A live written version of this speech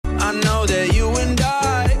I know that you and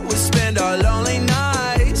I would spend our lonely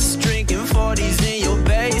nights drinking 40s in your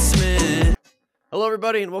basement. Hello,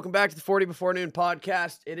 everybody, and welcome back to the 40 Before Noon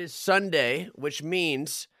podcast. It is Sunday, which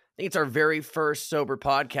means I think it's our very first sober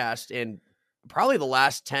podcast in probably the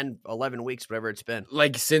last 10, 11 weeks, whatever it's been.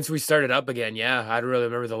 Like, since we started up again, yeah. I don't really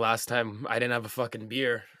remember the last time I didn't have a fucking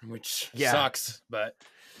beer, which sucks, but...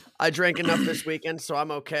 I drank enough this weekend, so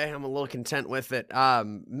I'm okay. I'm a little content with it.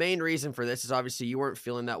 Main reason for this is obviously you weren't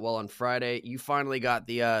feeling that well on Friday. You finally got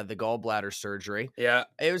the gallbladder surgery. Yeah.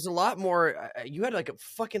 It was a lot more. You had like a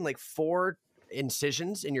fucking 4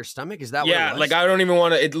 incisions in your stomach. Is that what it was? Like I don't even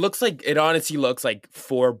want to. It honestly looks like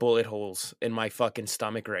 4 bullet holes in my fucking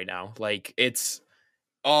stomach right now. Like it's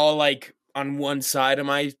all like on one side of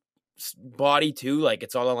my body too. Like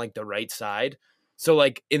it's all on like the right side. So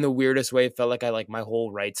like in the weirdest way, it felt like my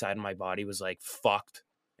whole right side of my body was like fucked.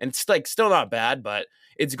 And it's like still not bad, but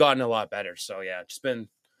it's gotten a lot better. So yeah, just been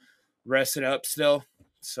rested up still.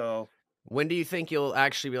 So when do you think you'll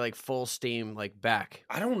actually be like full steam back?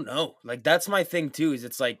 I don't know. Like that's my thing too, is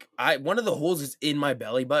it's like one of the holes is in my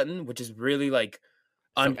belly button, which is really like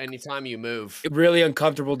so anytime you move. Really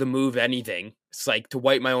uncomfortable to move anything. It's like to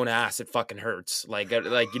wipe my own ass, it fucking hurts. Like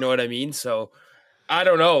you know what I mean? So I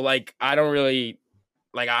don't know. Like I don't really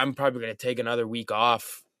I'm probably going to take another week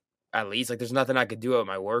off at least. Like there's nothing I could do at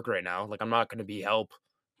my work right now. Like I'm not going to be help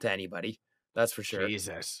to anybody. That's for sure.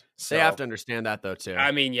 Jesus. So, they have to understand that though too.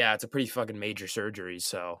 I mean, yeah, it's a pretty fucking major surgery.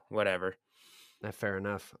 So whatever. Fair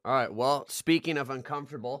enough. All right. Well, speaking of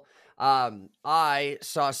uncomfortable, I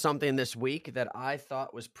saw something this week that I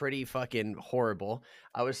thought was pretty fucking horrible.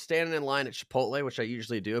 I was standing in line at Chipotle, which I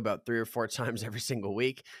usually do about 3 or 4 times every single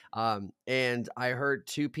week. And I heard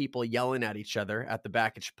 2 people yelling at each other at the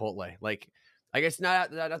back of Chipotle. Like, I guess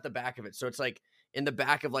not at the back of it. So it's like in the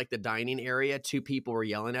back of like the dining area, 2 people were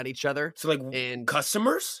yelling at each other. So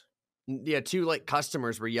customers? Yeah, 2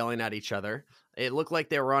 customers were yelling at each other. It looked like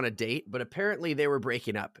they were on a date, but apparently they were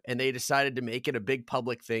breaking up and they decided to make it a big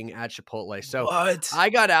public thing at Chipotle. So what? I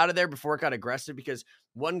got out of there before it got aggressive because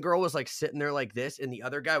one girl was sitting there like this and the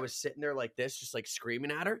other guy was sitting there like this, just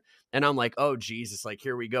screaming at her. And I'm like, oh Jesus,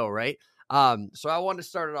 here we go. Right. So I wanted to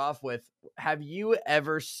start it off with, have you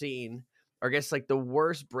ever seen, or I guess the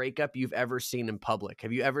worst breakup you've ever seen in public?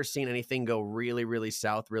 Have you ever seen anything go really, really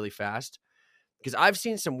south really fast? Because I've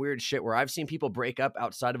seen some weird shit where I've seen people break up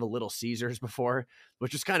outside of a Little Caesars before,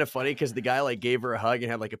 which is kind of funny because the guy gave her a hug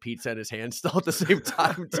and had a pizza in his hand still at the same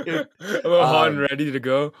time, dude. I'm ready to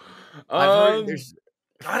go. I've heard there's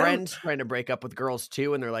friends trying to break up with girls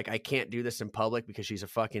too, and they're like, I can't do this in public because she's a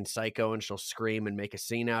fucking psycho and she'll scream and make a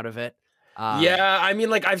scene out of it. Yeah, I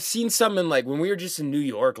mean, I've seen some in when we were just in New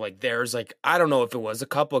York, there's I don't know if it was a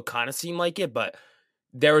couple, kind of seemed like it, but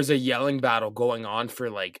there was a yelling battle going on for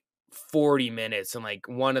 40 minutes, and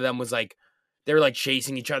one of them was they were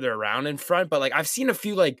chasing each other around in front. But I've seen a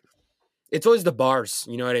few it's always the bars,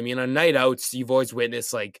 you know what I mean? On night outs, you've always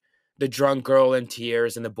witnessed the drunk girl in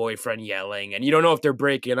tears and the boyfriend yelling, and you don't know if they're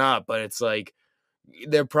breaking up, but it's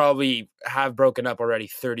they're probably have broken up already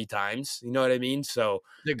 30 times, you know what I mean? So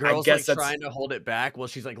the girl's trying to hold it back while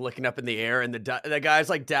she's looking up in the air, and the guy's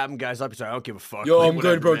dabbing guys up. He's like, I don't give a fuck. Yo, I'm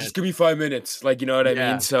good, bro. Man. Just give me 5 minutes. You know what I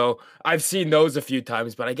Yeah. mean? So I've seen those a few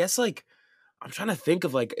times, but I guess I'm trying to think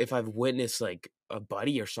of if I've witnessed a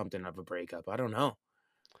buddy or something of a breakup. I don't know.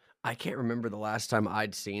 I can't remember the last time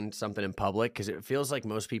I'd seen something in public because it feels like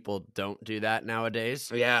most people don't do that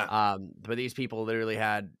nowadays. Yeah. But these people literally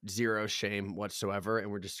had zero shame whatsoever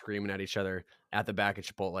and were just screaming at each other at the back of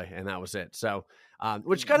Chipotle, and that was it. So,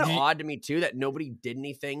 which is kind of odd to me too that nobody did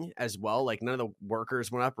anything as well. None of the workers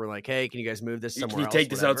went up or hey, can you guys move this somewhere else? Can you take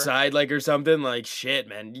this outside or something? Shit,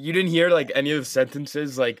 man. You didn't hear any of the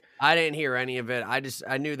sentences? I didn't hear any of it.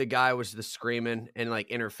 I knew the guy was the screaming and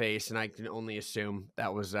in her face, and I can only assume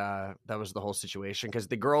that was the whole situation because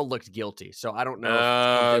the girl looked guilty. So I don't know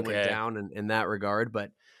if something went down in that regard,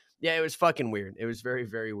 but yeah, it was fucking weird. It was very,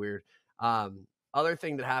 very weird. Other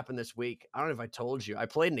thing that happened this week, I don't know if I told you, I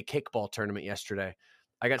played in a kickball tournament yesterday.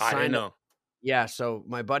 I got signed. I didn't know. Yeah, so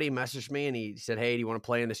my buddy messaged me and he said, hey, do you want to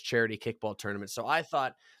play in this charity kickball tournament? So I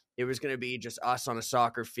thought it was going to be just us on a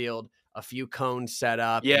soccer field, a few cones set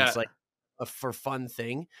up. Yeah. And it's a for fun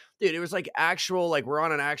thing. Dude, it was actual, we're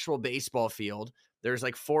on an actual baseball field. There's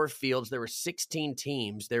 4 fields. There were 16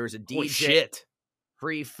 teams. There was a DJ. Holy shit.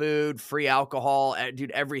 Free food, free alcohol,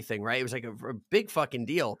 dude, everything, right? It was a big fucking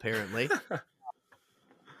deal, apparently.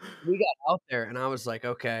 We got out there and I was like,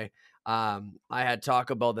 okay. I had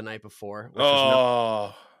Taco Bell the night before. Which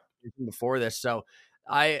was before this. So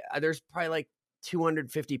there's probably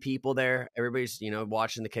 250 people there. Everybody's,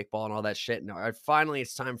 watching the kickball and all that shit. And finally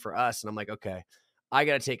it's time for us. And I'm like, okay, I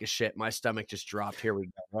got to take a shit. My stomach just dropped. Here we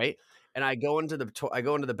go. Right. And I go into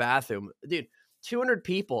the bathroom, dude, 200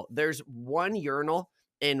 people. There's one urinal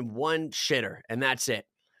and one shitter, and that's it.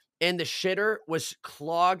 And the shitter was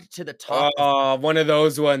clogged to the top. Oh, one of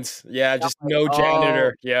those ones. Yeah, just no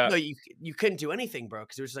janitor. Yeah. No, you couldn't do anything, bro,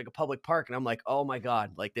 because it was like a public park. And I'm like, oh my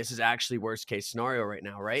God, like this is actually worst case scenario right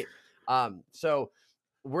now, right? So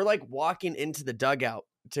we're like walking into the dugout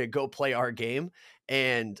to go play our game.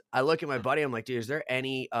 And I look at my buddy, I'm like, dude, is there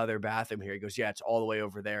any other bathroom here? He goes, yeah, it's all the way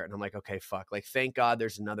over there. And I'm like, okay, fuck. Like, thank God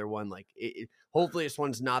there's another one. Like, hopefully this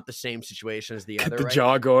one's not the same situation as the other. Get the right?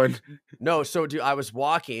 jaw going. No, so dude, I was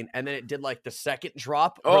walking and then it did like the second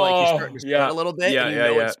drop where like you're starting to sweat a little bit and you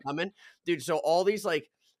know it's coming. Dude, so all these like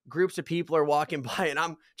groups of people are walking by and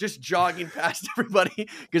I'm just jogging past everybody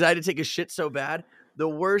because I had to take a shit so bad. The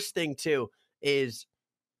worst thing too is,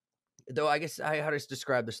 though, I guess how to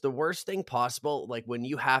describe this. The worst thing possible, like when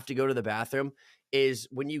you have to go to the bathroom, is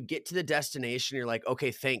when you get to the destination, you're like,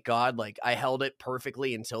 okay, thank God, like I held it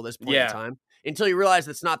perfectly until this point in time, until you realize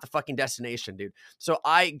that's not the fucking destination, dude. So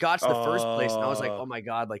I got to the first place and I was like, oh my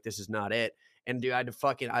God, like this is not it. And dude,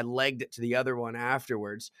 I legged it to the other one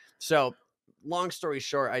afterwards. So long story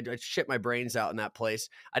short, I shit my brains out in that place.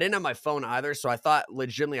 I didn't have my phone either. So I thought I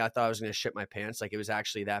was going to shit my pants. Like it was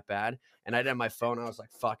actually that bad. And I didn't have my phone. I was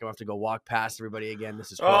like, fuck, I'm gonna have to go walk past everybody again.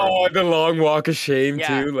 This is horrible. Oh, the long walk of shame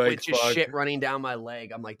too. Like with just shit running down my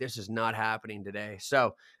leg. I'm like, this is not happening today.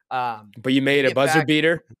 So, but you made a buzzer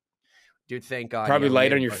beater. Dude, thank God. Probably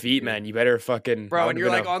light on your feet, man. You better fucking... Bro, and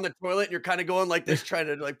you're like on the toilet and you're kind of going like this, trying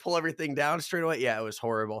to like pull everything down straight away. Yeah, it was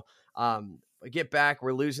horrible. I get back.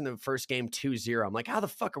 We're losing the first game 2-0. I'm like, how the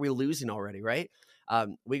fuck are we losing already, right?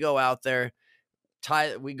 We go out there.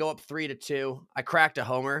 We go up 3-2. I cracked a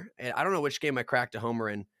homer. And I don't know which game I cracked a homer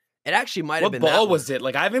in. It actually might have been What ball was it?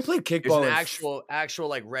 Like, I haven't played kickball. It was an actual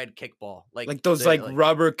like red kickball. Like those like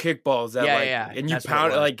rubber kickballs that and you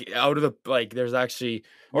pound it like out of the, like there's actually,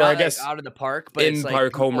 or I guess like out of the park, but in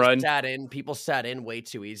park home run. People sat in way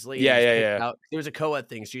too easily. Yeah. It was a co-ed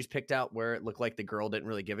thing. So you just picked out where it looked like the girl didn't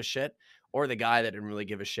really give a shit or the guy that didn't really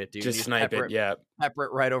give a shit, dude. Just snipe it. Pepper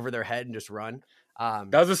it right over their head and just run.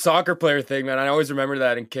 That was a soccer player thing, man. I always remember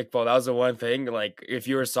that in kickball. That was the one thing. Like, if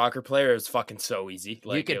you were a soccer player, it was fucking so easy.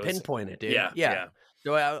 Like, you could pinpoint it, dude. Yeah.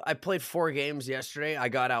 So I played 4 games yesterday. I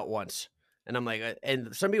got out once, and I'm like,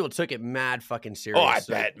 and some people took it mad fucking serious. Oh, I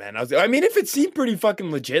bet, man. I mean, if it seemed pretty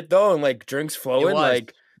fucking legit though, and like drinks flowing,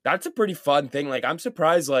 like that's a pretty fun thing. Like, I'm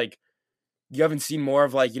surprised, like you haven't seen more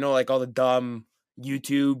of like, you know, like all the dumb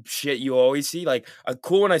YouTube shit you always see. Like a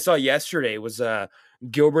cool one I saw yesterday was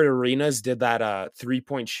Gilbert Arenas did that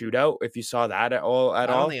 3-point shootout. If you saw that at all. I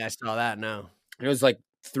don't think I saw that. No. It was like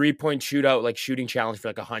 3-point shootout, like shooting challenge for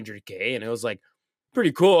like $100K, and it was like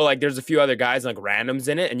pretty cool. Like there's a few other guys like randoms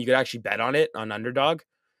in it, and you could actually bet on it on Underdog.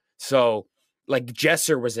 So like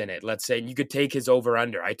Jesser was in it. Let's say and you could take his over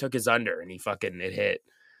under. I took his under, and it hit.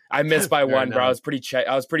 I missed by one, bro. I was pretty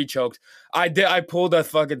choked. I pulled a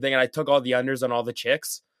fucking thing, and I took all the unders on all the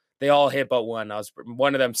chicks. They all hit but one.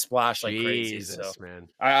 One of them splashed like crazy. So man.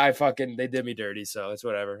 They did me dirty, so it's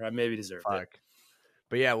whatever. I maybe deserved it.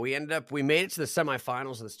 But yeah, we made it to the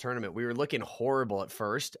semifinals of this tournament. We were looking horrible at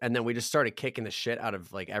first, and then we just started kicking the shit out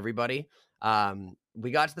of like everybody.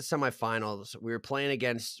 We got to the semifinals. We were playing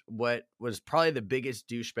against what was probably the biggest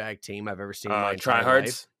douchebag team I've ever seen in my entire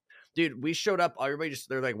life. Dude, we showed up. Everybody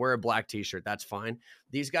they're like, wear a black t-shirt. That's fine.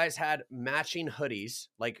 These guys had matching hoodies,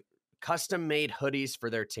 like custom made hoodies for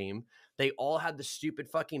their team. They all had the stupid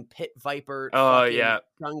fucking Pit Viper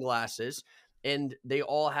sunglasses, and they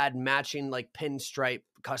all had matching like pinstripe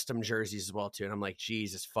custom jerseys as well too. And I'm like,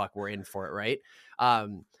 Jesus fuck, we're in for it, right?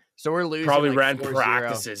 So we're losing. Probably like ran 4-0.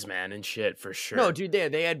 Practices, man, and shit for sure. No, dude,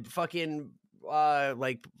 they had fucking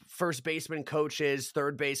like first baseman coaches,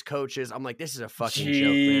 third base coaches. I'm like, this is a fucking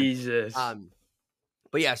joke, man.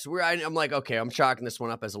 But yeah, so I'm like, okay, I'm chalking this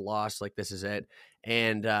one up as a loss. Like, this is it.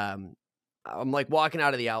 And I'm like walking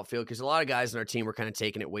out of the outfield because a lot of guys in our team were kind of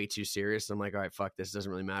taking it way too serious. I'm like, all right, fuck, this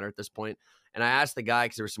doesn't really matter at this point. And I asked the guy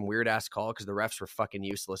because there was some weird ass call because the refs were fucking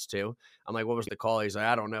useless too. I'm like, what was the call? He's like,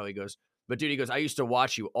 I don't know. He goes, but dude, he goes, I used to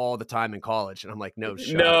watch you all the time in college. And I'm like, no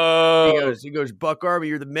shit. No. He goes, Buck Arby,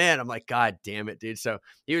 you're the man. I'm like, God damn it, dude. So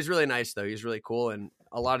he was really nice though. He was really cool. And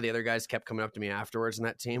a lot of the other guys kept coming up to me afterwards in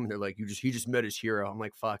that team. And they're like, he just met his hero. I'm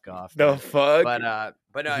like, fuck off. The fuck?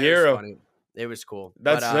 But no, hero. It was funny. It was cool.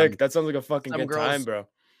 That's sick. That sounds like a fucking good time, bro.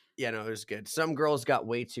 Yeah, no, it was good. Some girls got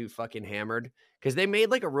way too fucking hammered because they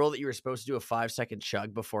made like a rule that you were supposed to do a 5-second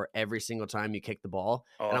chug before every single time you kick the ball.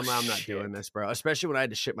 And I'm not doing this, bro. Especially when I had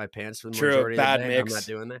to shit my pants for the majority of the day. I'm not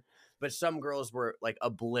doing that. but some girls were like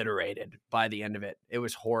obliterated by the end of it. It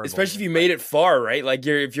was horrible. Especially if you made it far, right? Like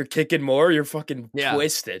if you're kicking more, you're fucking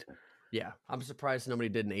twisted. Yeah, I'm surprised nobody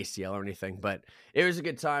did an ACL or anything, but it was a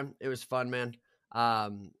good time. It was fun, man.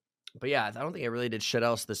 But yeah, I don't think I really did shit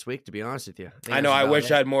else this week, to be honest with you. I know. I wish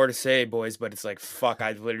I had more to say, boys, but it's like, fuck,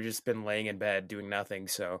 I've literally just been laying in bed doing nothing.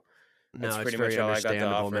 So that's pretty much all I got to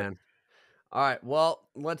offer. Man. All right, well,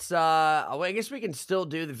 let's, I guess we can still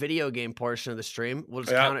do the video game portion of the stream. We'll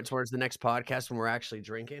just count it towards the next podcast when we're actually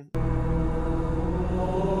drinking.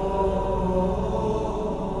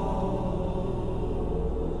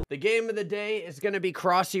 The game of the day is going to be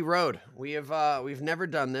Crossy Road. We've never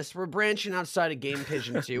done this. We're branching outside of Game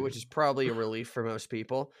Pigeon 2, which is probably a relief for most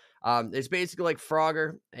people. It's basically like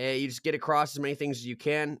Frogger. You just get across as many things as you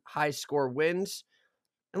can. High score wins.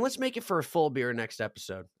 And let's make it for a full beer next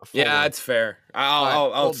episode. Yeah, that's fair.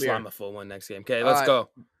 I'll slam a full one next game. Okay, let's go.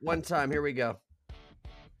 One time. Here we go.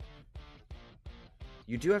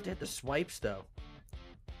 You do have to hit the swipes, though.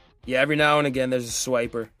 Yeah, every now and again, there's a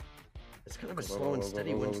swiper. It's kind of a slow and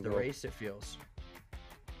steady wins the race, it feels.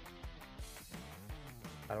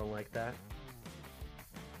 I don't like that.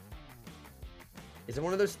 Is it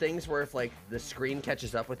one of those things where if, like, the screen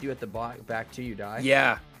catches up with you at the back to you die?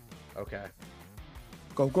 Yeah. Okay.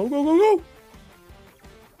 Go, go, go, go, go!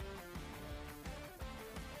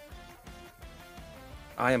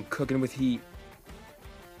 I am cooking with heat.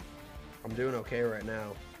 I'm doing okay right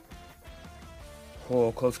now.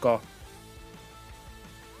 Oh, close call.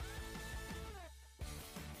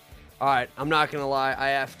 All right, I'm not going to lie. I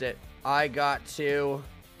effed it. I got to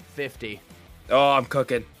 50. Oh, I'm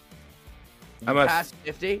cooking. I'm past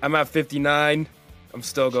 50? I'm at 59. I'm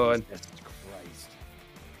still going. Jesus Christ.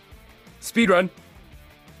 Speed run.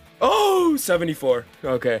 Oh, 74.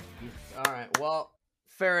 Okay. All right, well,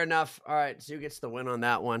 fair enough. All right, so who gets the win on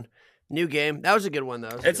that one? New game. That was a good one,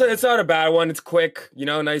 though. It's not a bad one. It's quick,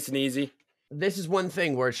 nice and easy. This is one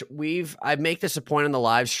thing where I make this a point on the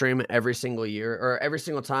live stream every single year, or every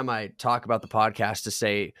single time I talk about the podcast, to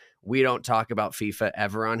say we don't talk about FIFA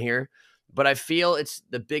ever on here. But I feel it's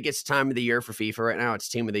the biggest time of the year for FIFA right now. It's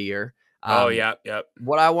Team of the Year. Yeah.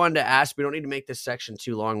 What I wanted to ask, we don't need to make this section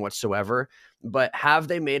too long whatsoever, but have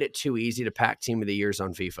they made it too easy to pack Team of the Years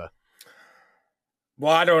on FIFA?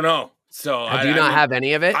 Well, I don't know. So do you not have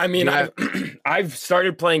any of it? I mean, I've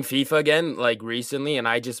started playing FIFA again, like recently, and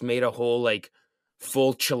I just made a whole like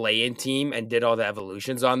full Chilean team and did all the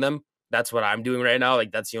evolutions on them. That's what I'm doing right now.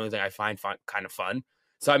 Like that's the only thing I find kind of fun.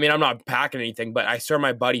 So I mean, I'm not packing anything, but I saw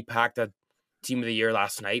my buddy packed a Team of the Year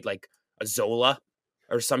last night, like a Zola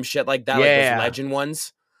or some shit like that, like those legend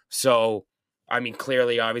ones. So I mean,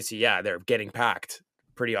 clearly, obviously, yeah, they're getting packed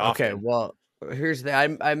pretty often. Okay, well. Here's I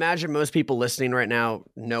imagine most people listening right now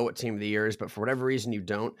know what Team of the Year is, but for whatever reason you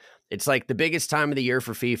don't. It's like the biggest time of the year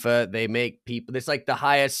for FIFA. They make people, it's like the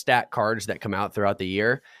highest stat cards that come out throughout the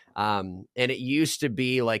year. And it used to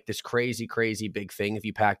be like this crazy, crazy big thing. If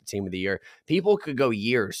you packed a Team of the Year, people could go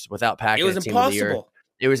years without packing a Team of the Year.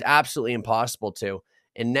 It was absolutely impossible to.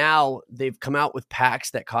 And now they've come out with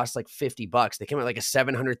packs that cost like $50. They came out like a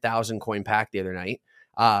 700,000 coin pack the other night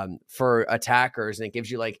for attackers. And it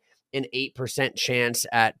gives you like an 8% chance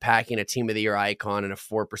at packing a Team of the Year icon and a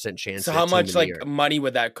 4% chance. So how much like money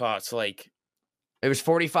would that cost? Like it was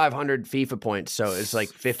 4,500 FIFA points. So it's like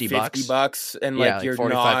 $50. $50 and like you're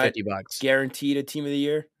not $50 guaranteed a Team of the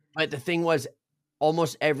Year. But the thing was,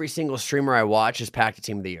 almost every single streamer I watch has packed a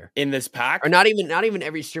Team of the Year in this pack, or not even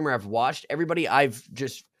every streamer I've watched. Everybody I've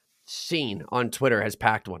just seen on Twitter has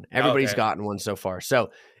packed one. Everybody's gotten one so far.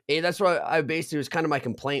 So that's what I basically was kind of my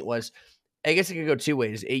complaint was. I guess it could go two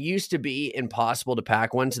ways. It used to be impossible to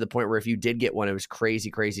pack one to the point where if you did get one, it was crazy,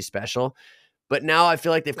 crazy special. But now I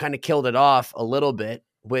feel like they've kind of killed it off a little bit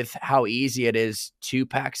with how easy it is to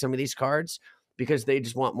pack some of these cards because they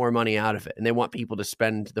just want more money out of it. And they want people to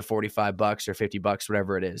spend the $45 or $50,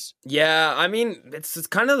 whatever it is. Yeah, I mean, it's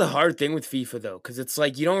kind of the hard thing with FIFA, though, because it's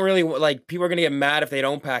like you don't really like people are going to get mad if they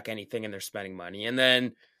don't pack anything and they're spending money. And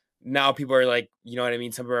then now people are like, you know what I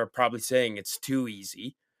mean? Some people are probably saying it's too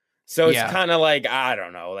easy. So it's kind of like, I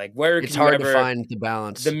don't know, like where it's hard to find the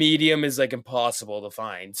balance. The medium is like impossible to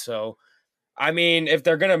find. So, I mean, if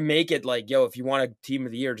they're going to make it like, yo, if you want a Team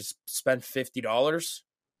of the Year, just spend $50.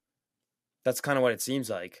 That's kind of what it seems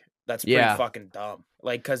like. That's pretty fucking dumb.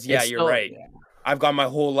 Like, cause you're right. Yeah. I've got my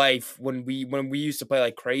whole life when we used to play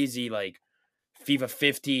like crazy, like FIFA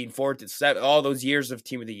 15, 14, 7, all those years of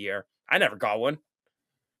Team of the Year. I never got one.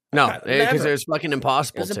 No, because it was fucking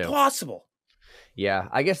impossible. It was impossible. Yeah,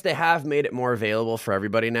 I guess they have made it more available for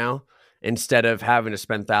everybody now instead of having to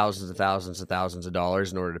spend thousands and thousands and thousands of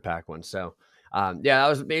dollars in order to pack one. So Yeah, that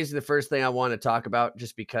was basically the first thing I wanted to talk about,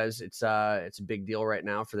 just because it's a big deal right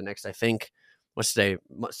now for the next, I think, what's today,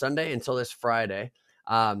 Sunday until this Friday.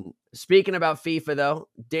 Speaking about FIFA though,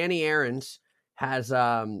 Danny Aaron's has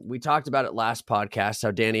we talked about it last podcast,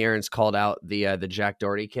 how Danny Aaron's called out the Jack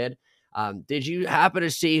Doherty kid. Did you happen to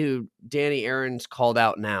see who Danny Aaron's called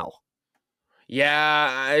out now?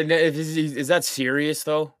 Yeah, is that serious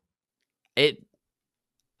though?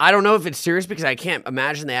 I don't know if it's serious, because I can't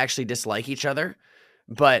imagine they actually dislike each other.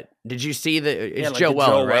 But did you see it's like Joe the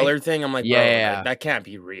Weller, Joe right? Weller thing? I'm like, bro, Yeah. that can't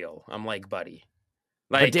be real. I'm like, buddy.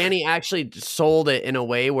 But Danny actually sold it in a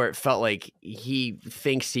way where it felt like he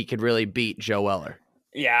thinks he could really beat Joe Weller.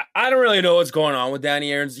 Yeah, I don't really know what's going on with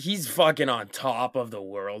Danny Aaron's. He's fucking on top of the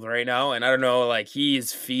world right now, and I don't know, like, he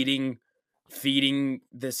is feeding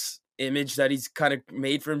this image that he's kind of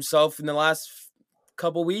made for himself in the last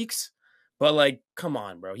couple weeks. But like, come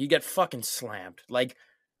on, bro, he get fucking slammed. Like,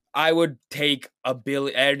 I would take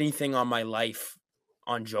anything on my life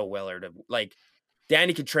on Joe Weller to, like,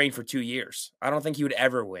 Danny could train for 2 years. I don't think he would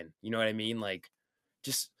ever win. You know what I mean? Like,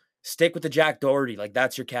 just stick with the Jack Doherty. Like,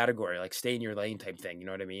 that's your category. Like, stay in your lane type thing. You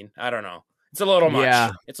know what I mean? I don't know. It's a little much.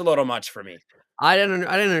 Yeah. It's a little much for me. I didn't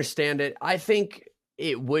understand it. I think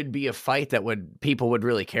it would be a fight that people would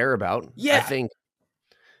really care about. Yeah.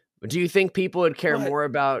 Do you think people would care more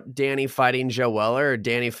about Danny fighting Joe Weller or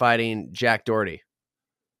Danny fighting Jack Doherty?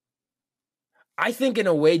 I think in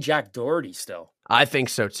a way Jack Doherty still. I think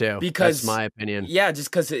so too. Because that's my opinion. Yeah,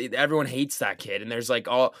 just because everyone hates that kid, and there's like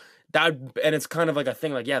all that, and it's kind of like a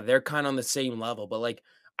thing. Like, yeah, they're kind of on the same level, but like,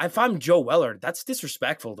 if I'm Joe Weller, that's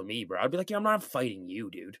disrespectful to me, bro. I'd be like, yeah, I'm not fighting you,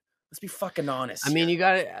 dude. Let's be fucking honest. I mean, you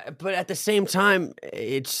got it, but at the same time,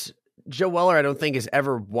 it's Joe Weller. I don't think has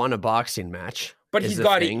ever won a boxing match. But he's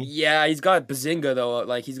got Bazinga though.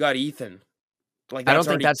 Like, he's got Ethan. Like, I don't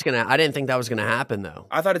think that's gonna. I didn't think that was gonna happen though.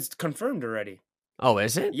 I thought it's confirmed already. Oh,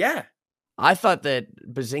 is it? Yeah. I thought that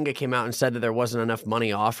Bazinga came out and said that there wasn't enough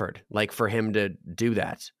money offered, like, for him to do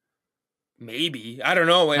that. Maybe. I don't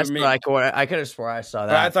know. That's I could have swore I saw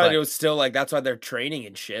that. But I thought it was still like, that's why they're training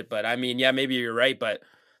and shit. But I mean, yeah, maybe you're right. But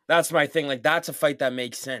that's my thing. Like, that's a fight that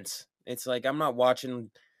makes sense. It's like, I'm not watching.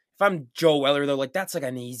 If I'm Joe Weller though, like, that's like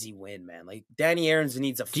an easy win, man. Like, Danny Aaron's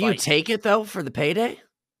needs a fight. Do you take it though for the payday?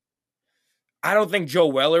 I don't think Joe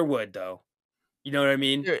Weller would though. You know what I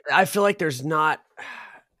mean? I feel like there's not.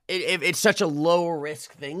 It's such a low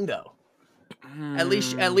risk thing though. At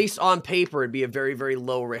least on paper, it'd be a very, very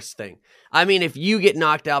low risk thing. I mean, if you get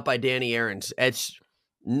knocked out by Danny Aaron's, it's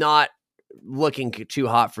not looking too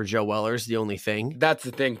hot for Joe Weller. Is the only thing. That's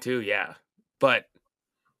the thing too, yeah. But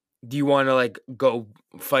do you want to like go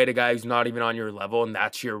fight a guy who's not even on your level, and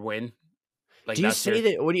that's your win? Like, do you say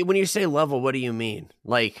that when you say level? What do you mean?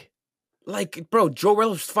 Like, bro, Joe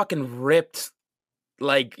Weller's fucking ripped.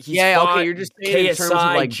 Like, he's okay. You're just saying in terms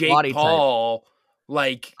of like Jake body Paul. type.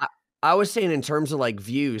 Like, I was saying in terms of like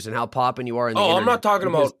views and how poppin' you are in the internet. I'm not talking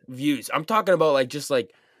about views. I'm talking about like just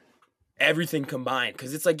like everything combined.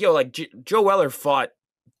 Because it's like, yo, like Joe Weller fought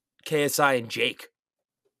KSI and Jake.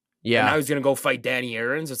 Yeah. And now he's going to go fight Danny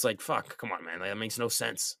Aaron's. It's like, fuck, come on, man. Like, that makes no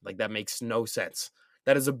sense. Like, that makes no sense.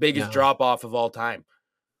 That is the biggest drop off of all time.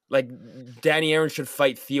 Like, Danny Aaron should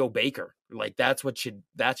fight Theo Baker. Like, that should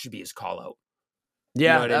be his call out.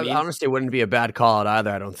 Yeah, you know what I mean? Honestly, it wouldn't be a bad call out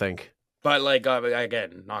either, I don't think. But, like,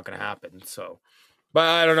 again, not going to happen. So, but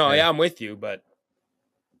I don't know. Yeah, I'm with you, but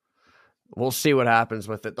we'll see what happens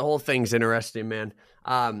with it. The whole thing's interesting, man.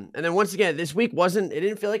 And then once again, this week it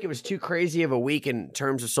didn't feel like it was too crazy of a week in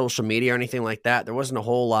terms of social media or anything like that. There wasn't a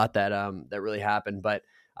whole lot that really happened. But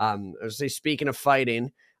I was say, speaking of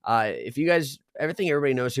fighting, if you guys,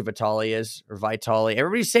 everybody knows who Vitali is, or Vitali.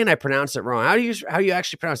 Everybody's saying I pronounce it wrong. How do you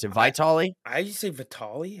actually pronounce it? Vitali? I just say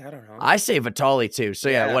Vitali. I don't know. I say Vitali too. So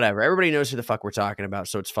yeah, whatever. Everybody knows who the fuck we're talking about,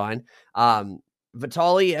 so it's fine.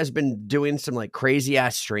 Vitali has been doing some like crazy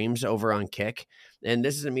ass streams over on Kick, and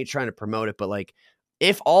this isn't me trying to promote it, but like,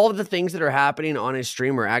 if all of the things that are happening on his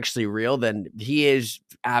stream are actually real, then he is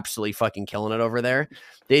absolutely fucking killing it over there.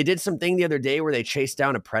 They did something the other day where they chased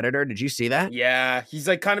down a predator. Did you see that? Yeah, he's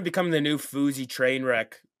like kind of becoming the new Fousey train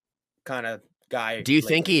wreck kind of guy. Do you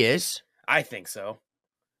think he is? I think so.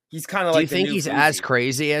 He's kind of like. Do you think he's Fousey. as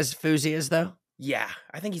crazy as Fousey is, though? Yeah,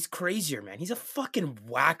 I think he's crazier, man. He's a fucking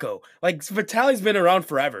wacko. Like, Vitali's been around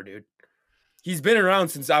forever, dude. He's been around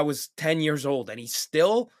since I was 10 years old, and he's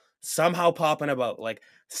still somehow popping about. Like,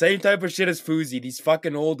 same type of shit as Fousey. These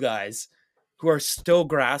fucking old guys who are still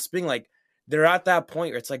grasping. Like, they're at that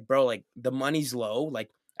point where it's like, bro, like, the money's low. Like,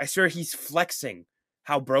 I swear he's flexing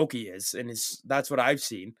how broke he is, and that's what I've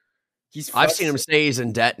seen. I've seen him say he's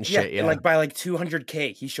in debt and shit. Yeah, like by like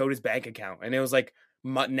 $200K, he showed his bank account, and it was like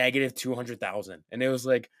negative 200,000. And it was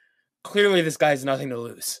like, clearly this guy has nothing to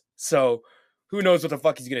lose. So who knows what the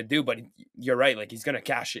fuck he's going to do, but you're right. Like he's going to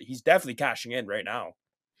cash it. He's definitely cashing in right now.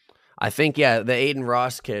 I think, yeah, the Aiden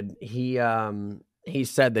Ross kid, he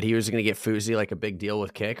said that he was going to get Fuzi like a big deal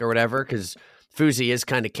with Kick or whatever, because Fuzi is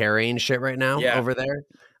kind of carrying shit right now over there.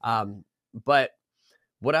 But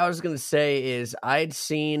what I was going to say is I'd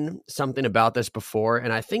seen something about this before,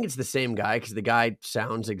 and I think it's the same guy because the guy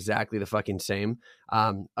sounds exactly the fucking same.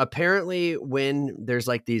 Apparently, when there's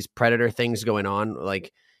like these predator things going on,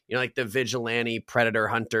 like, you know, like the vigilante predator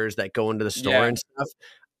hunters that go into the store and stuff,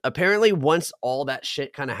 apparently once all that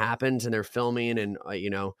shit kind of happens and they're filming and, you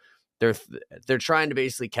know, they're trying to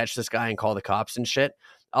basically catch this guy and call the cops and shit,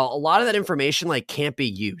 a lot of that information like can't be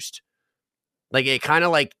used. Like it kind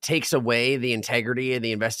of like takes away the integrity of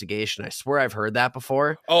the investigation. I swear I've heard that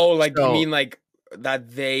before. Oh, like you mean like that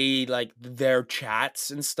they like their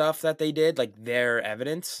chats and stuff that they did, like their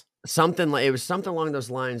evidence? It was something along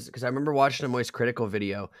those lines, because I remember watching a Moist Critical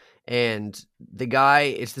video, and the guy,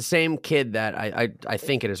 it's the same kid that I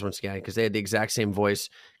think it is, once again, because they had the exact same voice,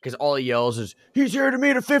 because all he yells is, "He's here to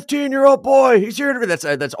meet a 15-year-old boy. He's here to meet."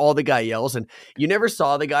 That's all the guy yells. And you never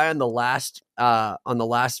saw the guy on the last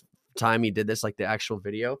time he did this, like the actual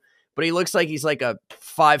video, but he looks like he's like a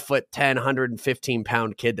 5'10",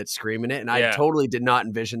 115-pound kid that's screaming it. And I totally did not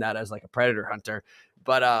envision that as like a predator hunter.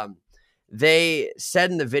 But they said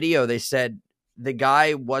in the video, they said the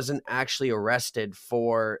guy wasn't actually arrested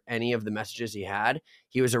for any of the messages he had.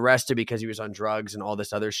 He was arrested because he was on drugs and all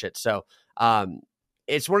this other shit. So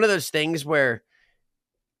it's one of those things where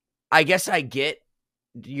I guess I get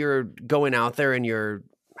you're going out there and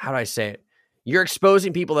how do I say it? You're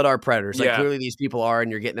exposing people that are predators. Like clearly these people are, and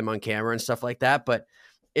you're getting them on camera and stuff like that. But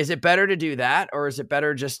is it better to do that, or is it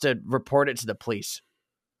better just to report it to the police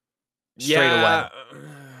straight away?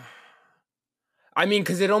 I mean,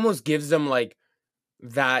 because it almost gives them like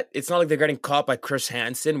that. It's not like they're getting caught by Chris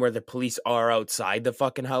Hansen where the police are outside the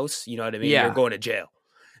fucking house. You know what I mean? Yeah. You're going to jail.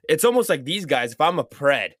 It's almost like these guys, if I'm a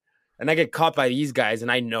pred and I get caught by these guys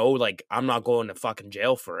and I know like I'm not going to fucking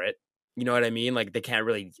jail for it. You know what I mean? Like they can't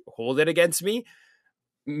really hold it against me.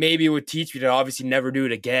 Maybe it would teach me to obviously never do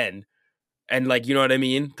it again. And like, you know what I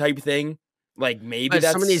mean? Type thing. Like maybe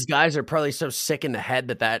that's... Some of these guys are probably so sick in the head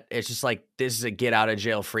that it's just like, this is a get out of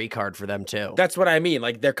jail free card for them too. That's what I mean.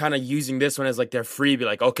 Like they're kind of using this one as like their freebie.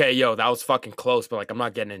 Like, okay, yo, that was fucking close, but like, I'm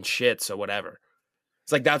not getting in shit. So whatever.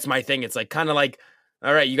 It's like, that's my thing. It's like kind of like,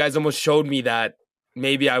 all right, you guys almost showed me that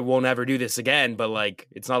maybe I won't ever do this again, but like,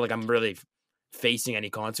 it's not like I'm really facing any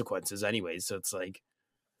consequences anyways. So it's like,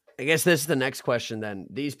 I guess this is the next question then.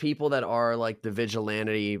 These people that are like the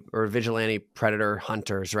vigilante predator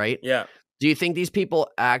hunters, right? Yeah. Do you think these people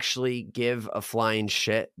actually give a flying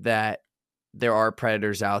shit that there are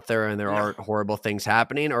predators out there and there are horrible things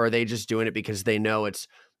happening, or are they just doing it because they know it's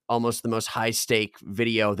almost the most high stake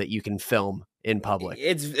video that you can film in public?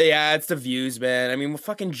 It's the views, man. I mean,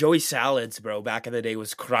 fucking Joey Salads, bro, back in the day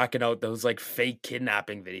was cracking out those like fake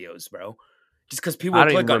kidnapping videos, bro. Just because people I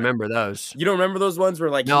don't even remember those. You don't remember those ones where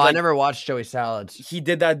like... No, I never watched Joey Salads. He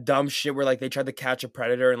did that dumb shit where like they tried to catch a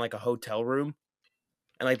predator in like a hotel room.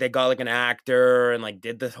 And like they got like an actor and like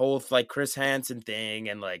did this whole like Chris Hansen thing.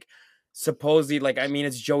 And like supposedly like, I mean,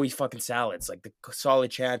 it's Joey fucking Salads. Like the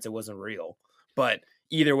solid chance it wasn't real. But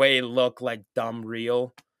either way, it looked like dumb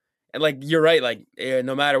real. And like, you're right. Like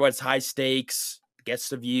no matter what, it's high stakes, gets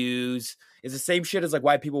the views. It's the same shit as like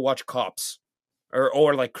why people watch Cops.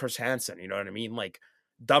 Or like Chris Hansen, you know what I mean? Like,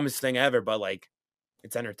 dumbest thing ever, but like,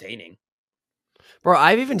 it's entertaining. Bro,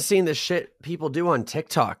 I've even seen this shit people do on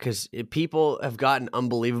TikTok because people have gotten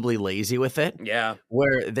unbelievably lazy with it. Yeah.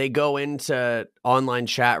 Where they go into online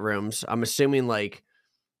chat rooms. I'm assuming like,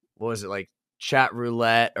 what was it, like Chat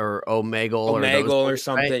Roulette or Omegle or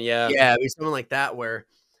something, right? Yeah, it'd be something like that where...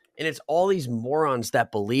 And it's all these morons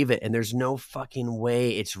that believe it. And there's no fucking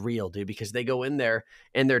way it's real, dude, because they go in there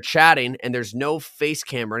and they're chatting and there's no face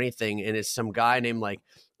cam or anything. And it's some guy named like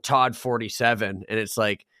Todd 47. And it's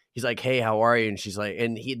like, he's like, "Hey, how are you?" And she's like,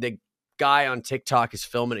 and the guy on TikTok is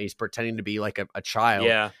filming it. He's pretending to be like a child.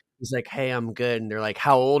 Yeah. He's like, "Hey, I'm good." And they're like,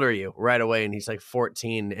 "How old are you?" Right away. And he's like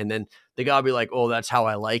 14. And then the guy will be like, "Oh, that's how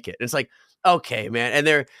I like it." And it's like, okay,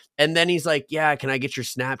 man. And then he's like, "Yeah, can I get your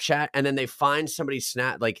Snapchat?" And then they find somebody's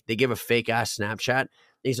like they give a fake ass Snapchat. And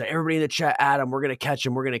he's like, "Everybody in the chat, Adam, we're going to catch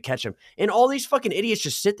him. We're going to catch him." And all these fucking idiots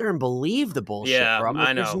just sit there and believe the bullshit. Yeah, bro. Like,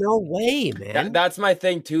 I know. There's no way, man. That's my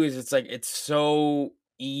thing too, is it's like, it's so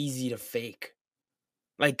easy to fake.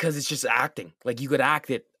 Like, cause it's just acting. Like you could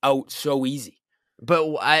act it out so easy. But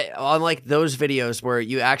on like those videos where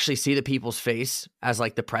you actually see the people's face as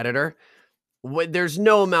like the predator, there's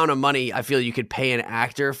no amount of money I feel you could pay an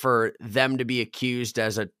actor for them to be accused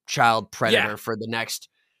as a child predator for the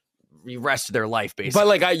rest of their life, basically. But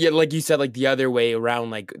like you said, like the other way around,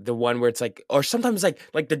 like the one where it's like, or sometimes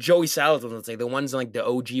like the Joey Salads ones, like the ones like the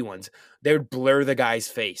OG ones, they would blur the guy's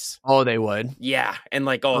face. Oh, they would? Yeah. And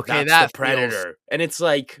like, oh, Okay, that's the predator. And it's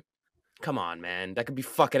like, come on, man. That could be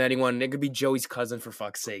fucking anyone. It could be Joey's cousin, for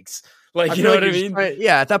fuck's sakes. Like, you know what I mean?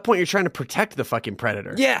 Yeah, at that point, you're trying to protect the fucking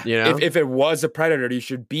predator. Yeah. You know? If it was a predator, you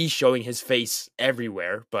should be showing his face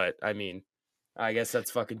everywhere. But, I mean, I guess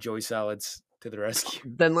that's fucking Joey Salads to the rescue.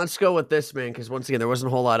 Then let's go with this, man, because once again, there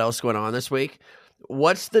wasn't a whole lot else going on this week.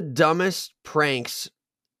 What's the dumbest pranks,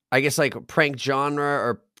 I guess like prank genre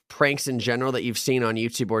or pranks in general that you've seen on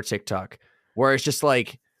YouTube or TikTok, where it's just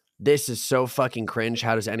like, this is so fucking cringe.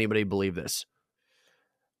 How does anybody believe this?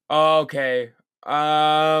 Okay.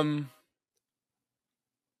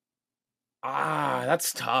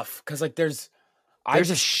 That's tough. Cause like there's a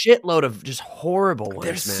shitload of just horrible ones.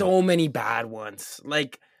 There's man. So many bad ones.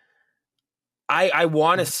 Like I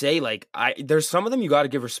want to say like there's some of them you got to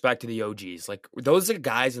give respect to the OGs. Like those are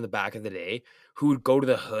guys in the back of the day who would go to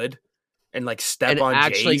the hood and like step on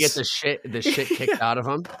actually Jays. Get the shit kicked out of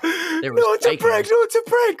them. No, it's a prank. No, it's a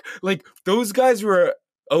prank. Like those guys were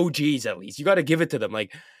OGs at least. You got to give it to them.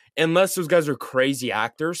 Like unless those guys are crazy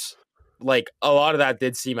actors, like a lot of that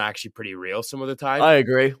did seem actually pretty real some of the time. I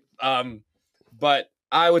agree. But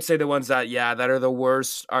I would say the ones that are the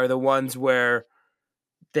worst are the ones where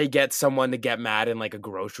they get someone to get mad in like a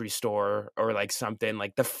grocery store or like something,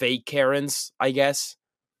 like the fake Karens, I guess,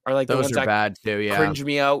 are like those the ones are bad too. Yeah, cringe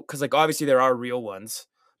me out because like obviously there are real ones,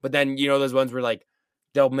 but then you know those ones where like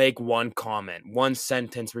they'll make one comment, one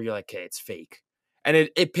sentence where you're like, okay, it's fake, and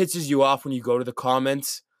it pisses you off when you go to the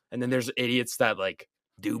comments, and then there's idiots that like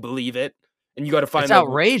do believe it, and you got to find it's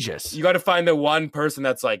outrageous. You got to find the one person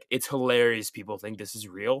that's like, it's hilarious. People think this is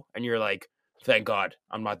real, and you're like, thank God,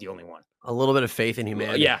 I'm not the only one. A little bit of faith in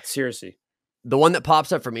humanity. Yeah, seriously. The one that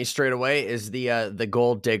pops up for me straight away is the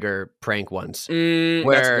gold digger prank ones, where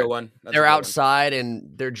that's a good one. They're outside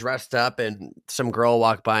and they're dressed up, and some girl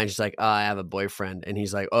walked by and she's like, "Oh, I have a boyfriend," and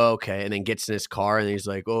he's like, "Oh, okay," and then gets in his car and he's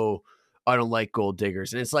like, "Oh, I don't like gold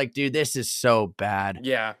diggers," and it's like, dude, this is so bad.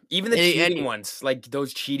 Yeah, even the cheating ones, like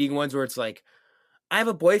those cheating ones where it's like, I have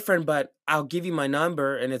a boyfriend, but I'll give you my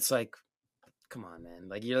number, and it's like, come on, man,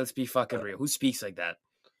 like let's be fucking real. Who speaks like that?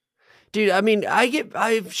 Dude, I mean, I get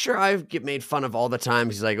made fun of all the time.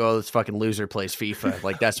 He's like, "Oh, this fucking loser plays FIFA."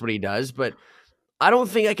 Like that's what he does. But I don't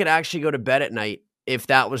think I could actually go to bed at night if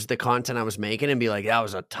that was the content I was making and be like, "That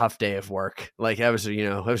was a tough day of work." Like that was,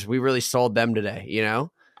 we really sold them today. You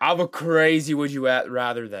know? I have a crazy. Would you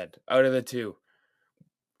rather then out of the two?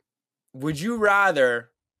 Would you rather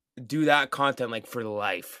do that content like for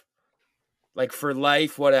life,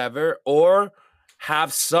 whatever, or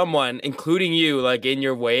have someone, including you, like in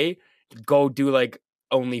your way, go do like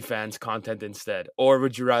OnlyFans content instead? Or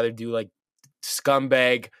would you rather do like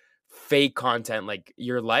scumbag fake content like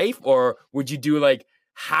your life? Or would you do like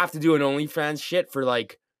have to do an OnlyFans shit for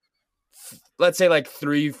like, let's say like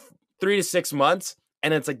 3 to 6 months,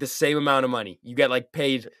 and it's like the same amount of money you get like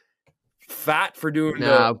paid fat for doing?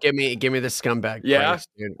 No, give me the scumbag pranks,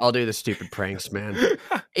 dude. I'll do the stupid pranks, man.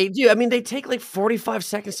 Hey, dude, I mean, they take like 45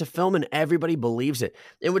 seconds to film and everybody believes it.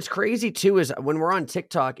 And what's crazy too is when we're on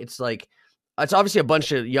TikTok, it's like, it's obviously a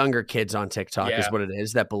bunch of younger kids on TikTok is what it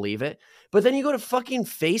is that believe it. But then you go to fucking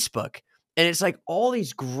Facebook and it's like all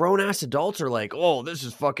these grown ass adults are like, "Oh, this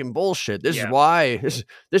is fucking bullshit. This is why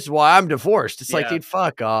I'm divorced." It's like, dude,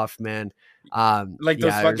 fuck off, man. Like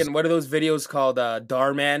those fucking, what are those videos called?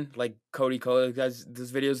 Darman, like Cody guys,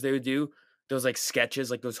 those videos they would do, those like sketches,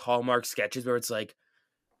 like those Hallmark sketches where it's like,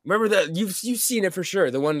 remember that you've seen it for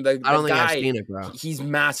sure. The one, I don't think I've seen it, bro. He's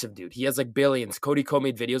massive, dude. He has like billions. Cody Ko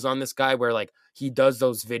made videos on this guy where like he does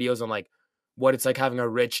those videos on like what it's like having a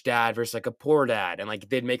rich dad versus like a poor dad, and like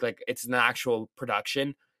they'd make like, it's an actual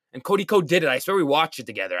production. And Cody Ko did it. I swear we watched it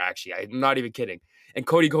together. Actually, I'm not even kidding. And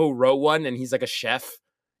Cody Ko wrote one, and he's like a chef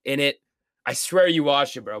in it. I swear you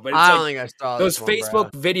watched it, bro. But it's I don't think I saw those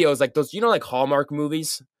Facebook videos, like those, like Hallmark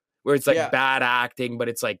movies where it's like bad acting, but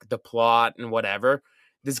it's like the plot and whatever.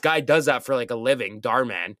 This guy does that for like a living.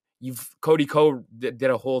 Darman, Cody Ko did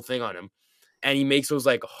a whole thing on him, and he makes those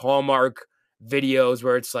like Hallmark videos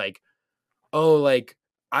where it's like, oh, like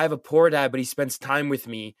I have a poor dad, but he spends time with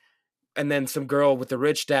me, and then some girl with a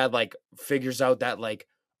rich dad like figures out that like,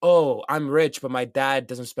 oh, I'm rich, but my dad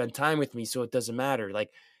doesn't spend time with me, so it doesn't matter. Like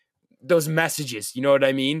those messages, you know what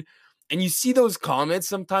I mean? And you see those comments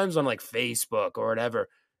sometimes on like Facebook or whatever,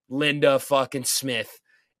 Linda fucking Smith,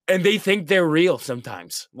 and they think they're real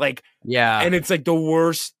sometimes. Like, Yeah. and it's like the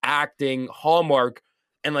worst acting hallmark,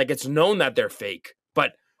 and like it's known that they're fake.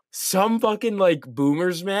 But some fucking like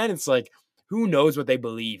boomers, man, it's like who knows what they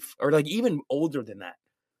believe, or like even older than that,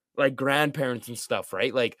 like grandparents and stuff,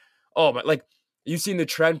 right? Like, oh, but like you've seen the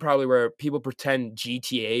trend probably where people pretend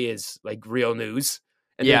GTA is like real news,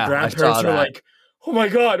 and their Yeah, I grandparents saw are that. like, "Oh my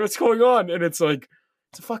god, what's going on?" And it's like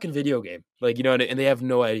it's a fucking video game, like, you know, and they have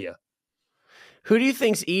no idea. Who do you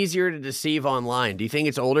think's easier to deceive online? Do you think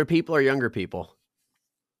it's older people or younger people?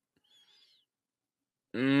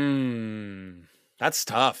 That's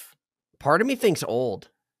tough. Part of me thinks old.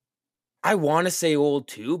 I want to say old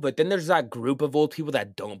too, but then there's that group of old people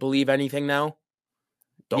that don't believe anything now.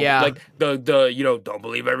 Don't Yeah. like the you know, don't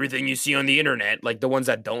believe everything you see on the internet, like the ones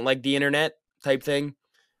that don't like the internet type thing,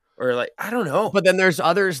 or like I don't know. But then there's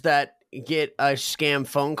others that get a scam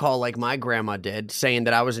phone call like my grandma did, saying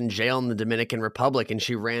that I was in jail in the Dominican Republic, and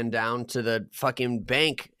she ran down to the fucking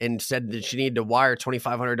bank and said that she needed to wire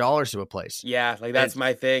 $2,500 to a place. Yeah, like that's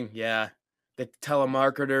my thing. Yeah, the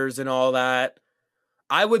telemarketers and all that.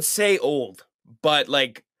 I would say old, but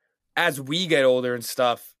like as we get older and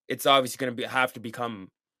stuff, it's obviously going to have to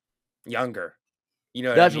become younger. You know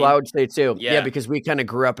what That's I what I mean? would say too. Yeah, Yeah. because we kind of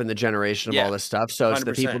grew up in the generation of Yeah, all this stuff. So it's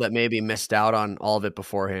the people 100%. that maybe missed out on all of it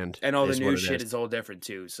beforehand. And all the is what new it shit is all different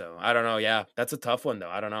too. So I don't know. Yeah, that's a tough one though.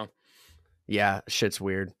 I don't know. Yeah, shit's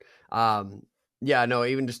weird. Yeah, no,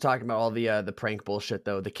 even just talking about all the prank bullshit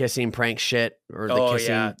though, the kissing prank shit or the Oh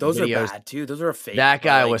kissing yeah, those videos. are bad too. Those are a fake. That but,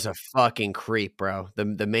 guy like, was a fucking creep, bro.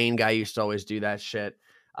 The main guy used to always do that shit.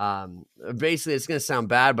 Basically, it's gonna sound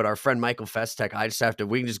bad, but our friend Michael Festek,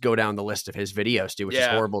 we can just go down the list of his videos, dude, which is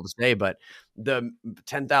Yeah. horrible to say, but the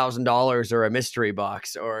 $10,000 or a mystery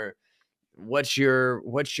box or what's your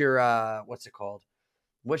what's it called?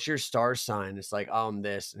 What's your star sign? It's like, oh, I'm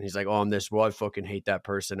this. And he's like, oh, I'm this. Well, I fucking hate that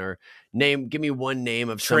person. Or give me one name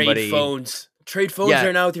of somebody. Trade phones Yeah.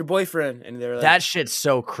 right now with your boyfriend. And they're like, That shit's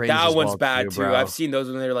so cringe. that as one's well, bad too. bro. I've seen those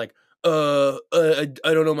when they're like, I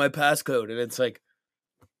don't know my passcode. And it's like,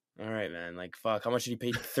 all right, man. Like, fuck, how much did you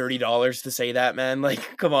pay? $30 to say that, man?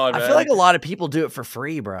 Like, come on, man. I feel like a lot of people do it for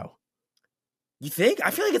free, bro. You think?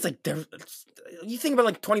 I feel like it's like, you think about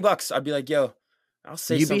like $20. I'd be like, yo, I'll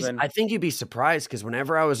say something. I think you'd be surprised because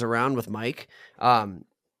whenever I was around with Mike, what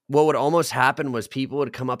would almost happen was people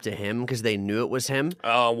would come up to him because they knew it was him.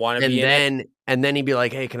 Oh, want to And be in it? then he'd be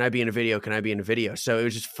like, hey, can I be in a video? Can I be in a video? So it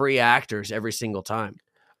was just free actors every single time.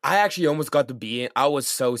 I actually almost got to be in. I was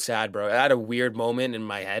so sad, bro. I had a weird moment in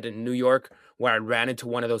my head in New York where I ran into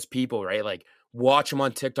one of those people, right? Like, watch him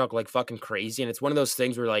on TikTok like fucking crazy. And it's one of those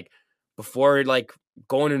things where, like, before, like,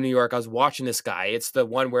 going to New York, I was watching this guy. It's the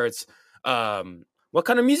one where it's, what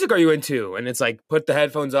kind of music are you into? And it's like, put the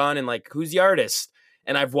headphones on and, like, who's the artist?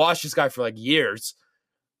 And I've watched this guy for, like, years.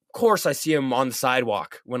 Of course, I see him on the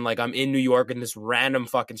sidewalk when, like, I'm in New York in this random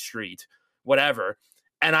fucking street, whatever.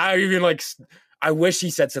 And I even, like, I wish he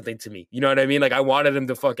said something to me. You know what I mean? Like, I wanted him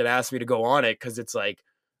to fucking ask me to go on it because it's like,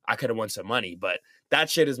 I could have won some money. But that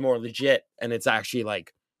shit is more legit. And it's actually,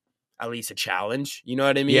 like, at least a challenge. You know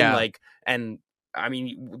what I mean? Yeah. Like, and I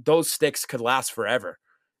mean, those sticks could last forever.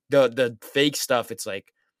 The fake stuff, it's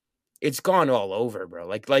like, it's gone all over, bro.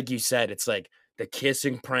 Like you said, it's like the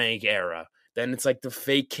kissing prank era. Then it's like the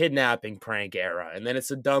fake kidnapping prank era. And then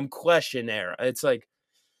it's a dumb question era. It's like,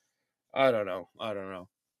 I don't know.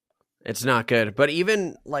 It's not good. But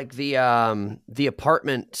even like the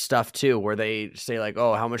apartment stuff too, where they say like,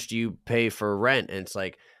 oh, how much do you pay for rent? And it's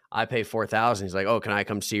like, I pay $4,000. He's like, oh, can I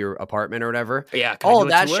come see your apartment or whatever? Yeah. All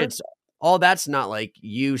that shit's all that's not like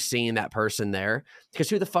you seeing that person there, because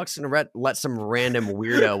who the fuck's gonna let some random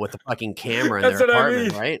weirdo with a fucking camera in their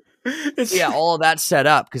apartment, right? Yeah, all of that's set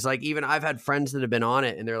up because like even I've had friends that have been on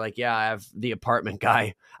it and they're like, yeah, I have the apartment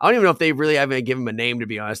guy. I don't even know if they really haven't given him a name, to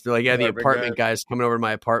be honest. They're like, yeah, the apartment guy's coming over to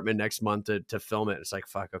my apartment next month to film it. It's like,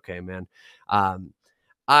 fuck, okay, man.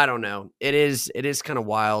 I don't know. It is kind of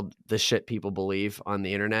wild, the shit people believe on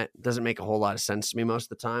the internet. It doesn't make a whole lot of sense to me most of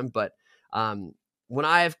the time, but when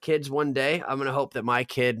I have kids one day, I'm going to hope that my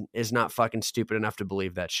kid is not fucking stupid enough to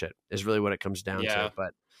believe that shit is really what it comes down to.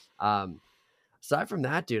 But aside from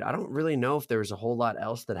that, dude, I don't really know if there was a whole lot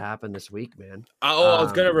else that happened this week, man. I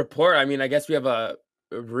was going to report. I mean, I guess we have a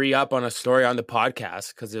re-up on a story on the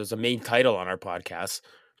podcast because it was a main title on our podcast.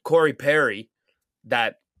 Corey Perry,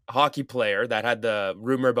 that hockey player that had the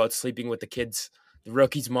rumor about sleeping with the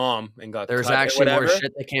rookie's mom and got There's cut actually more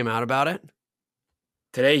shit that came out about it.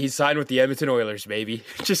 Today he signed with the Edmonton Oilers, baby.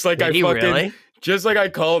 Just like just like I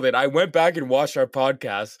called it. I went back and watched our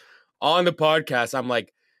podcast. On the podcast, I'm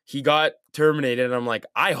like, he got terminated, and I'm like,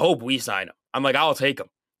 I hope we sign him. I'm like, I'll take him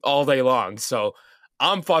all day long. So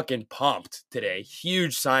I'm fucking pumped today.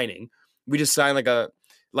 Huge signing. We just signed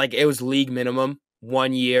like it was league minimum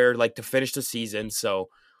 1 year, like to finish the season. So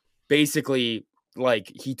basically,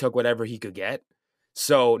 like he took whatever he could get.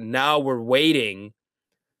 So now we're waiting.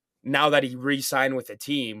 Now that he re-signed with the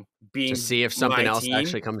team, being To see if something my else team,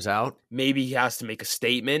 actually comes out. maybe he has to make a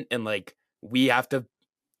statement, and like we have to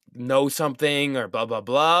know something or blah blah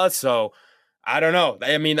blah. So I don't know.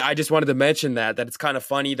 I mean, I just wanted to mention that it's kind of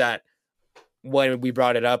funny that when we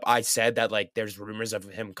brought it up, I said that like there's rumors of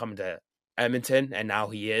him coming to Edmonton, and now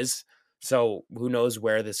he is. So who knows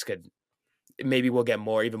where this could? Maybe we'll get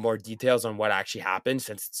even more details on what actually happened,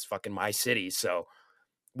 since it's fucking my city. So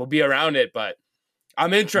we'll be around it, but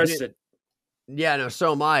I'm interested. Yeah, no,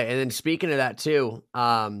 so am I. And then speaking of that too,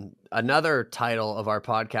 another title of our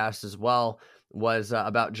podcast as well was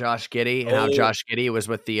about Josh Giddey and how Josh Giddey was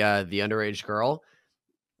with the underage girl.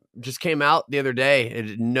 Just came out the other day,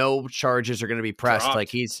 and no charges are going to be pressed.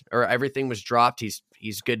 Dropped. Like everything was dropped.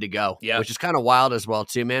 He's good to go. Yeah. Which is kind of wild as well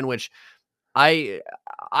too, man. Which I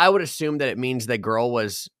would assume that it means the girl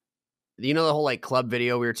was, the whole like club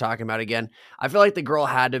video we were talking about again. I feel like the girl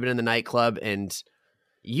had to have been in the nightclub, and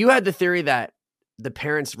you had the theory that the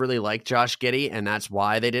parents really liked Josh Giddey, and that's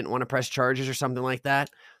why they didn't want to press charges or something like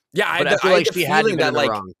that. Yeah, But I feel like she had feeling been that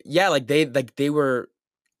wrong. Yeah, like they were,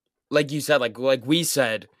 like you said, like we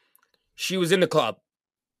said, she was in the club,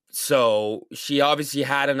 so she obviously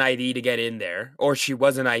had an ID to get in there, or she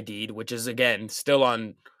wasn't ID'd, which is again still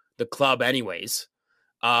on the club anyways.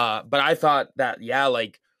 But I thought that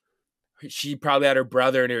like she probably had her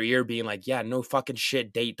brother in her ear being like, "Yeah, no fucking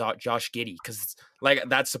shit, date Josh Giddey," because like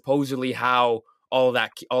that's supposedly how all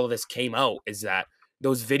of this came out, is that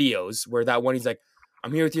those videos where that one he's like,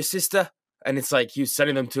 "I'm here with your sister," and it's like he was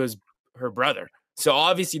sending them to her brother. So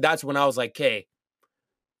obviously that's when I was like, "Okay,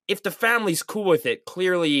 if the family's cool with it,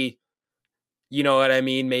 clearly, you know what I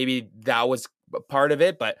mean? Maybe that was a part of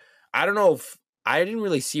it." But I don't know if I didn't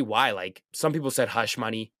really see why. Like some people said hush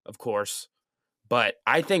money, of course, but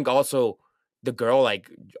I think also the girl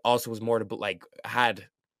like also was more to like had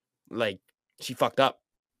like she fucked up.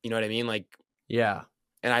 You know what I mean? Like. Yeah.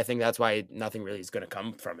 And I think that's why nothing really is going to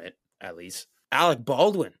come from it, at least. Alec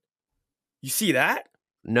Baldwin. You see that?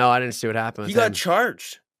 No, I didn't see what happened. He got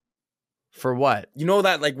charged. For what? You know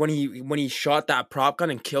that like when he shot that prop gun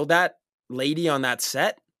and killed that lady on that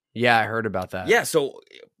set? Yeah, I heard about that. Yeah, so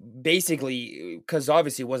basically, because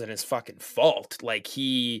obviously it wasn't his fucking fault. Like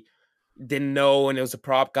he didn't know, and it was a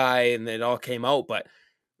prop guy, and it all came out. But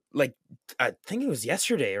like, I think it was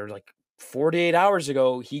yesterday or like 48 hours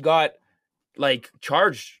ago, he got like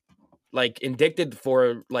charged, like indicted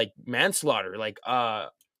for like manslaughter, like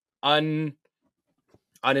uninvoluntary.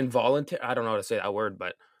 I don't know how to say that word,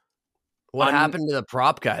 but what happened to the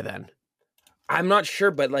prop guy then? I'm not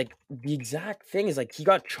sure, but like the exact thing is like he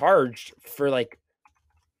got charged for like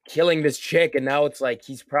killing this chick, and now it's like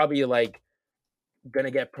he's probably like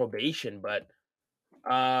gonna get probation, but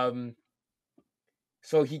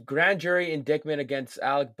so grand jury indictment against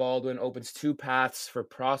Alec Baldwin opens 2 paths for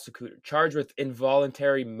prosecutor charged with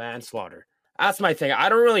involuntary manslaughter. That's my thing. I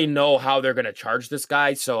don't really know how they're going to charge this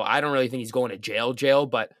guy, so I don't really think he's going to jail,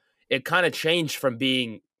 but it kind of changed from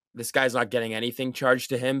being this guy's not getting anything charged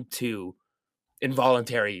to him to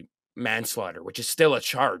involuntary manslaughter, which is still a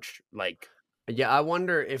charge. Like, yeah, I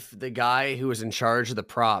wonder if the guy who was in charge of the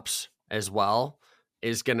props as well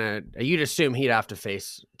is gonna. You'd assume he'd have to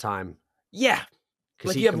face time. Yeah.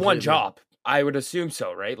 Like you have one job. I would assume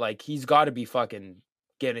so, right? Like he's got to be fucking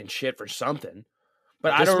getting shit for something.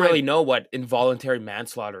 But I don't really know what involuntary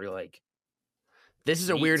manslaughter like. This is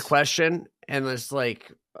a weird question, and it's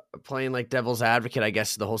like playing like devil's advocate, I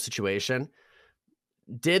guess, the whole situation.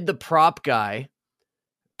 Did the prop guy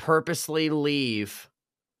purposely leave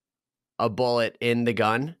a bullet in the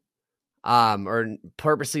gun, or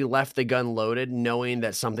purposely left the gun loaded, knowing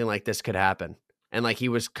that something like this could happen? And like he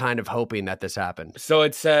was kind of hoping that this happened. So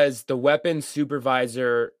it says the weapons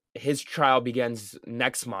supervisor, his trial begins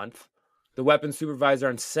next month. The weapons supervisor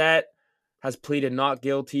on set has pleaded not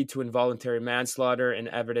guilty to involuntary manslaughter and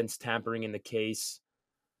evidence tampering in the case.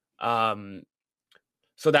 So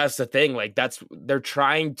that's the thing. Like they're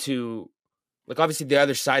trying to, like obviously the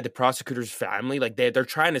other side, the prosecutor's family, like they're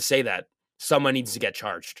trying to say that someone needs to get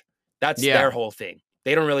charged. That's their whole thing.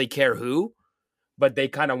 They don't really care who, but they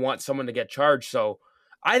kind of want someone to get charged. So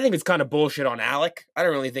I think it's kind of bullshit on Alec. I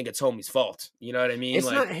don't really think it's homie's fault. You know what I mean? It's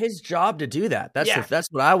like, not his job to do that.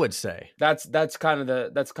 That's what I would say. That's kind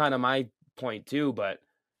of my point too. But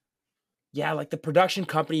yeah, like the production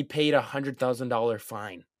company paid $100,000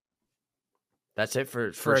 fine. That's it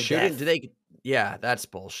for shooting. Death. Yeah, that's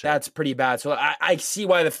bullshit. That's pretty bad. So I see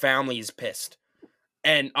why the family is pissed.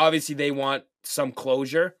 And obviously they want some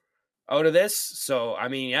closure out of this. So, I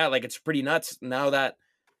mean, yeah, like it's pretty nuts now that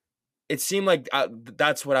it seemed like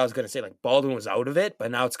that's what I was going to say. Like Baldwin was out of it,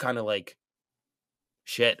 but now it's kind of like,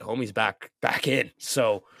 shit, homie's back in.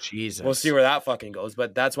 So Jesus. we'll see where that fucking goes.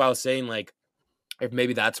 But that's why I was saying, like, if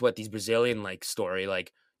maybe that's what these Brazilian like story,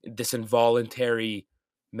 like this involuntary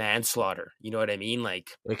manslaughter, you know what I mean? Like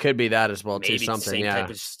It could be that as well too. maybe Something,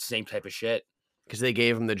 same type of shit. because they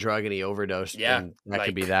gave him the drug and he overdosed. Yeah, and that like,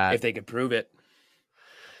 could be that. if they could prove it.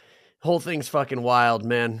 Whole thing's fucking wild,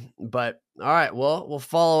 man. But all right, well, we'll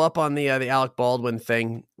follow up on the Alec Baldwin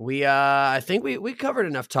thing. I think we covered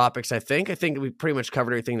enough topics. I think we pretty much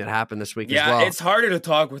covered everything that happened this week as well. Yeah, it's harder to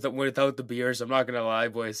talk without the beers. I'm not gonna lie,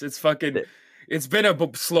 boys. It's been a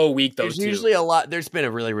slow week though. There's usually a lot. There's been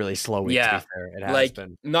a really, really slow week. Yeah, to be fair. It has like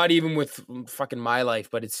been. Not even with fucking my life,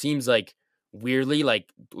 but it seems like weirdly,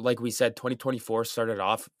 like we said, 2024 started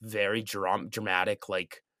off very dramatic,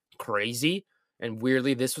 like crazy, and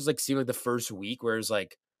weirdly, this was like seemed like the first week where it was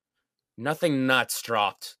like nothing nuts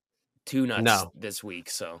dropped, too nuts this week.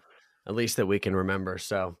 So at least that we can remember.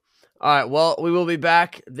 So, all right. Well, we will be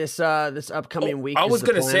back this upcoming week. I was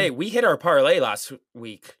gonna say we hit our parlay last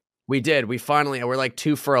week. We did. We're like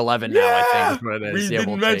 2 for 11 now. I think is what it is. We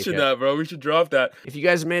didn't mention that, bro. We should drop that. If you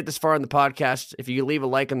guys made it this far in the podcast, if you leave a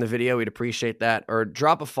like on the video, we'd appreciate that. Or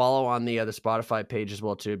drop a follow on the Spotify page as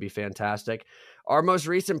well too. It'd be fantastic. Our most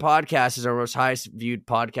recent podcast is our most highest viewed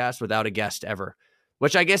podcast without a guest ever.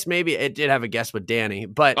 Which I guess maybe it did have a guest with Danny,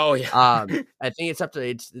 but I think it's up to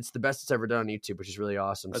it's the best it's ever done on YouTube, which is really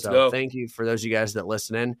awesome. Let's so go. Thank you for those of you guys that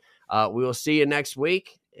listen in. We will see you next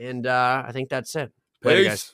week, and I think that's it. Later, guys.